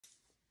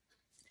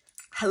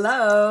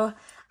Hello,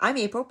 I'm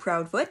April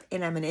Proudfoot,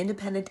 and I'm an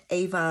independent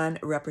Avon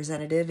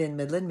representative in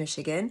Midland,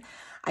 Michigan.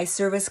 I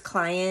service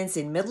clients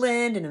in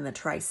Midland and in the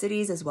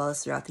Tri-Cities as well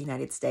as throughout the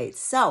United States.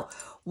 So,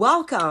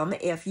 welcome.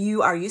 If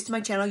you are used to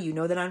my channel, you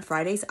know that on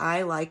Fridays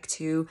I like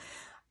to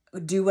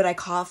do what I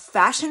call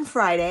Fashion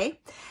Friday.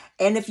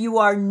 And if you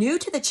are new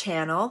to the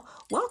channel,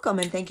 welcome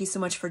and thank you so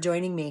much for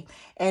joining me.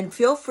 And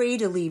feel free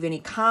to leave any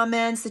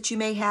comments that you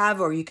may have,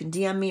 or you can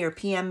DM me or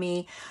PM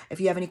me if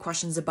you have any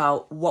questions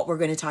about what we're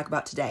going to talk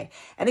about today.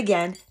 And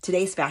again,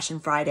 today's Fashion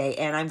Friday,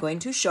 and I'm going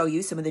to show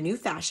you some of the new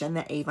fashion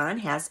that Avon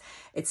has.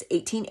 It's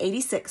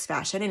 1886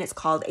 fashion, and it's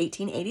called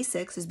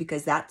 1886 is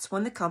because that's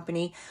when the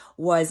company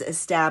was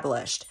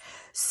established.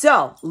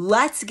 So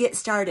let's get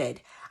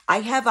started.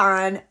 I have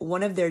on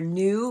one of their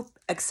new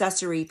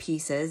accessory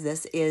pieces.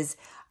 This is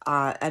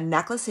a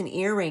necklace and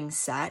earring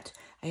set.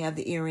 I have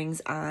the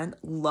earrings on.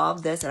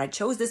 Love this. And I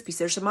chose this piece.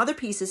 There's some other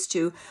pieces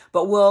too,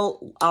 but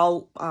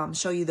I'll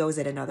show you those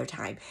at another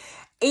time.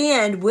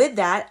 And with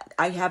that,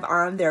 I have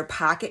on their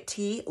pocket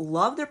tee.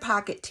 Love their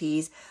pocket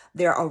tees.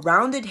 They're a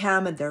rounded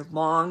hem and they're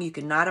long. You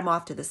can knot them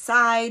off to the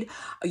side,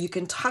 or you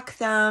can tuck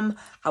them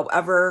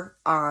however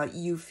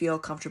you feel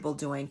comfortable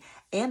doing.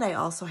 And I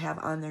also have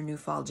on their new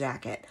fall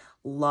jacket.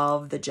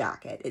 Love the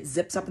jacket. It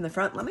zips up in the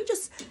front. Let me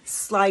just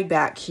slide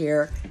back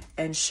here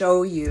and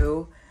show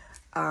you.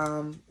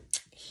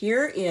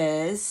 Here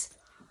is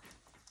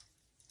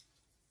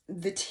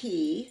the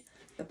tee,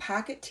 the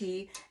pocket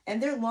tee, and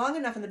they're long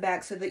enough in the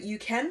back so that you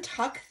can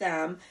tuck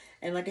them.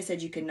 And like I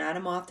said, you can knot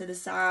them off to the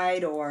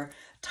side or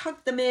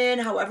tuck them in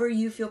however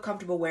you feel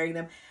comfortable wearing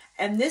them.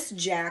 And this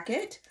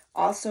jacket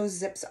also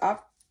zips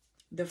up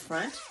the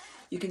front.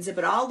 You can zip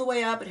it all the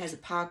way up. It has a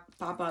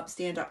pop-up,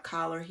 stand-up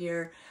collar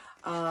here.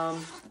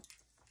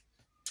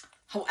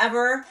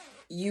 However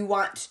you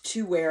want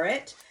to wear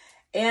it.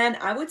 And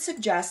I would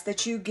suggest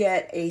that you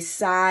get a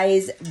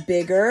size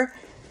bigger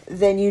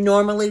than you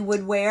normally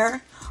would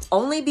wear,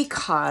 only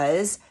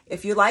because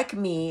if you're like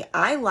me,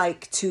 I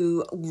like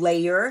to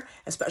layer,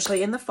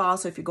 especially in the fall.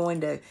 So if you're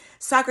going to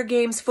soccer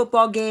games,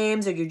 football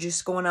games, or you're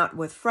just going out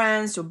with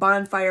friends to a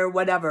bonfire,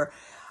 whatever,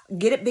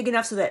 get it big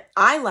enough so that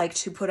I like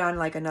to put on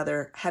like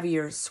another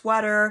heavier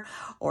sweater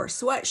or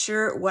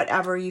sweatshirt,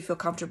 whatever you feel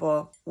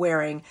comfortable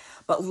wearing.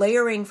 But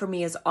layering for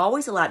me is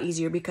always a lot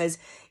easier because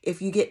if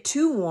you get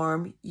too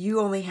warm, you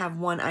only have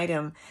one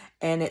item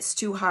and it's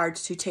too hard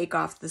to take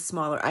off the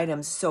smaller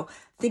items. So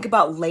think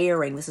about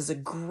layering. This is a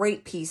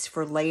great piece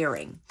for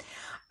layering.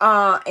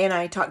 And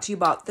I talked to you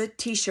about the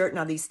t-shirt.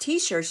 Now these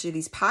t-shirts,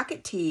 these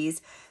pocket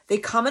tees, they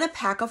come in a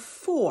pack of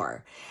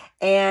 4.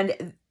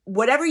 And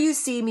whatever you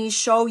see me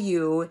show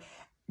you,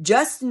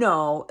 just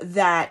know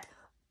that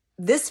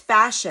this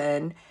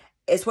fashion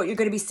is what you're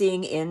going to be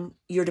seeing in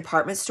your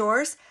department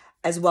stores,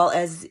 as well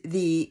as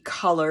the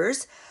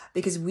colors,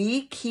 because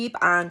we keep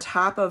on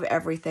top of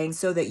everything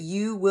so that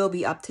you will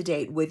be up to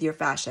date with your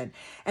fashion.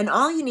 And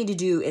all you need to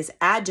do is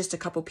add just a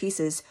couple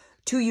pieces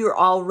to your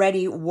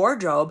already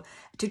wardrobe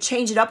to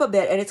change it up a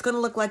bit, and it's going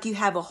to look like you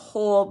have a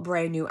whole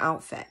brand new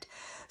outfit.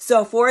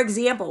 So for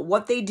example,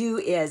 what they do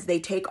is they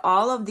take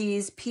all of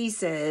these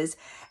pieces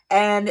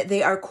and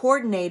they are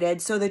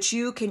coordinated so that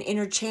you can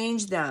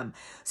interchange them.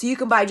 So you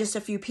can buy just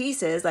a few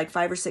pieces, like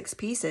 5 or 6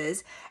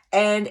 pieces,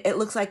 and it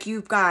looks like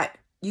you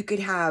could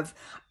have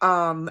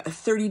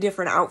 30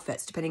 different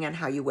outfits depending on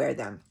how you wear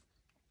them.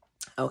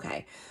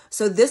 Okay,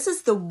 so this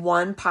is the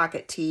one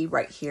pocket tee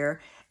right here.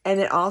 And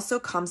it also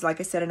comes, like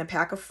I said, in a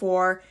pack of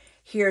 4.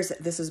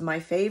 This is my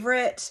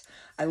favorite.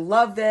 I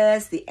love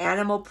this, the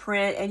animal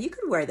print, and you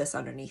could wear this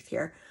underneath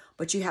here,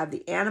 but you have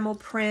the animal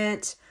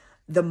print,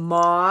 the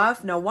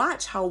mauve. Now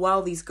watch how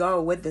well these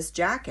go with this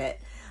jacket.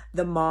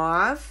 The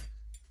mauve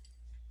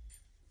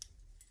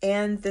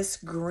and this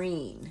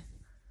green.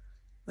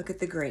 Look at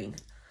the green.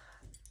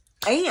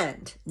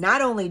 And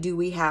not only do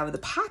we have the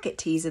pocket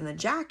tees in the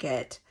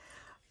jacket,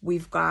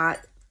 we've got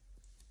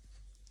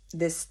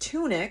this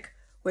tunic,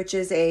 which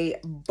is a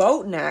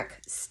boat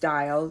neck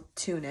style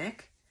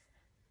tunic.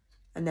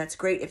 And that's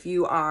great if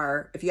you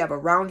have a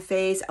round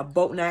face. A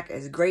boat neck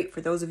is great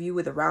for those of you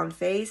with a round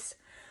face.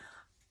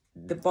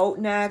 The boat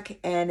neck,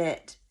 and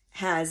it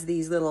has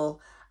these little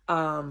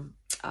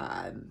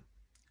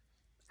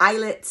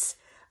eyelets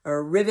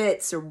or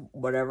rivets or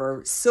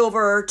whatever,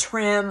 silver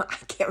trim. I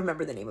can't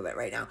remember the name of it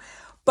right now.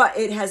 But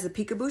it has the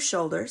peekaboo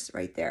shoulders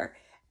right there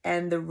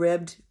and the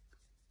ribbed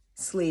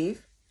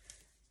sleeve.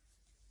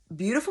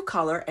 Beautiful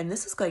color, and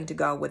this is going to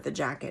go with the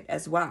jacket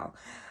as well.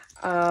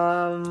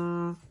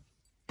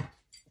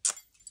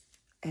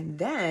 And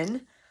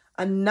then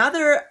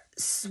another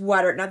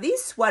sweater. Now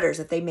these sweaters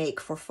that they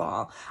make for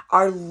fall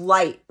are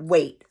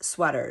lightweight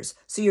sweaters.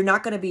 So you're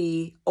not going to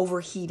be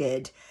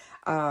overheated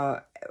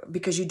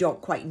because you don't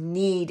quite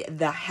need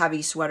the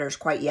heavy sweaters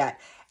quite yet.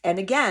 And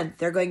again,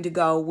 they're going to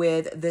go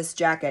with this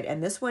jacket.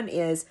 And this one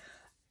is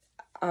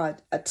a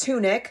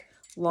tunic,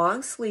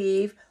 long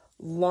sleeve,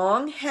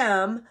 long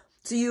hem.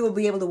 So you will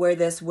be able to wear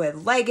this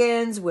with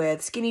leggings,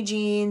 with skinny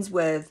jeans,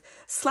 with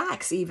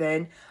slacks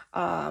even.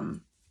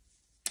 And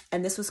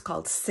this was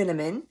called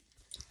Cinnamon.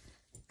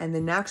 And the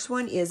next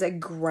one is a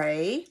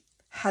gray,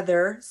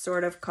 heather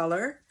sort of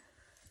color.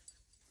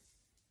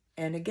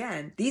 And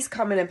again, these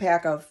come in a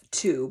pack of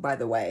 2, by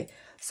the way.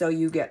 So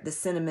you get the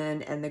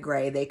cinnamon and the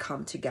gray. They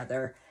come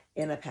together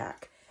in a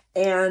pack.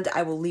 And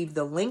I will leave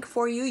the link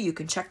for you. You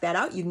can check that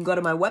out. You can go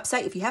to my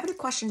website. If you have any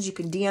questions, you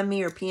can DM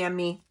me or PM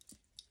me.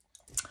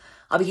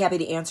 I'll be happy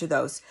to answer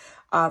those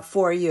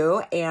for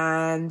you.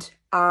 And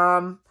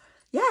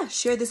yeah,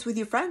 share this with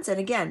your friends. And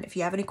again, if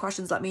you have any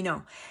questions, let me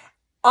know.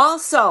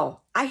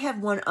 Also, I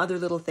have one other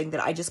little thing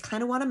that I just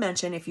kind of want to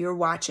mention if you're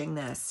watching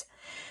this.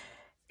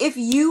 If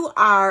you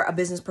are a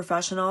business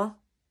professional,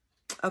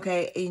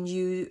 okay, and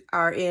you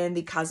are in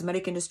the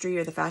cosmetic industry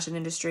or the fashion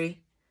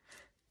industry,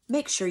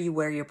 make sure you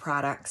wear your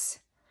products.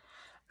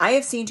 I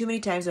have seen too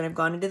many times when I've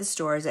gone into the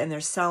stores and they're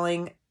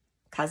selling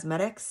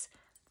cosmetics,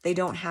 they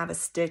don't have a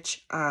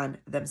stitch on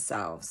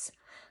themselves.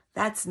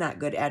 That's not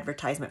good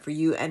advertisement for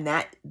you, and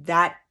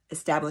that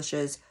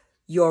establishes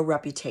your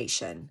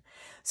reputation.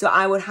 So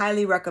I would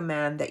highly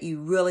recommend that you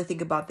really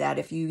think about that.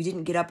 If you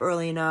didn't get up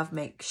early enough,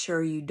 make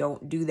sure you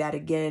don't do that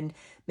again.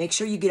 Make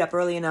sure you get up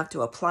early enough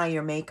to apply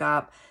your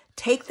makeup.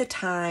 Take the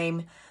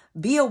time.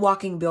 Be a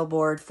walking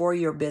billboard for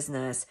your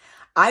business.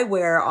 I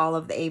wear all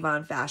of the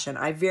Avon fashion.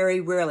 I very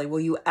rarely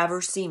will you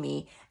ever see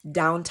me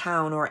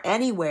downtown or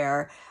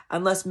anywhere,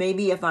 unless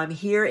maybe if I'm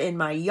here in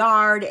my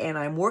yard and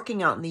I'm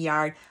working out in the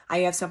yard, I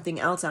have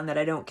something else on that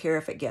I don't care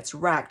if it gets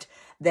wrecked.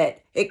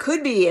 That it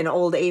could be an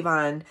old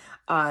Avon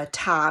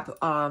top,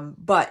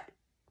 but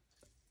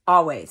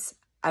always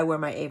I wear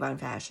my Avon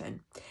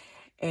fashion.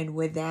 And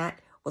with that,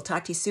 we'll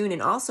talk to you soon. And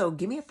also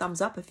give me a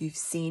thumbs up if you've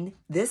seen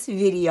this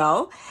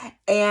video.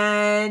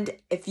 And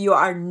if you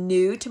are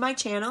new to my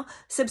channel,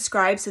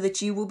 subscribe so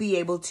that you will be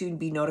able to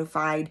be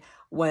notified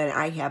when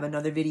I have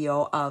another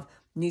video of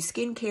new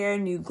skincare,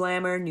 new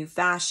glamour, new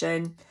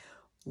fashion,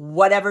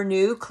 whatever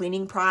new,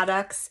 cleaning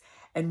products.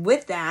 And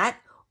with that,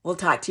 we'll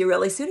talk to you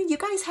really soon. And you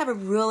guys have a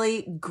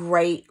really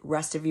great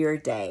rest of your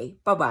day.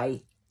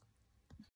 Bye-bye.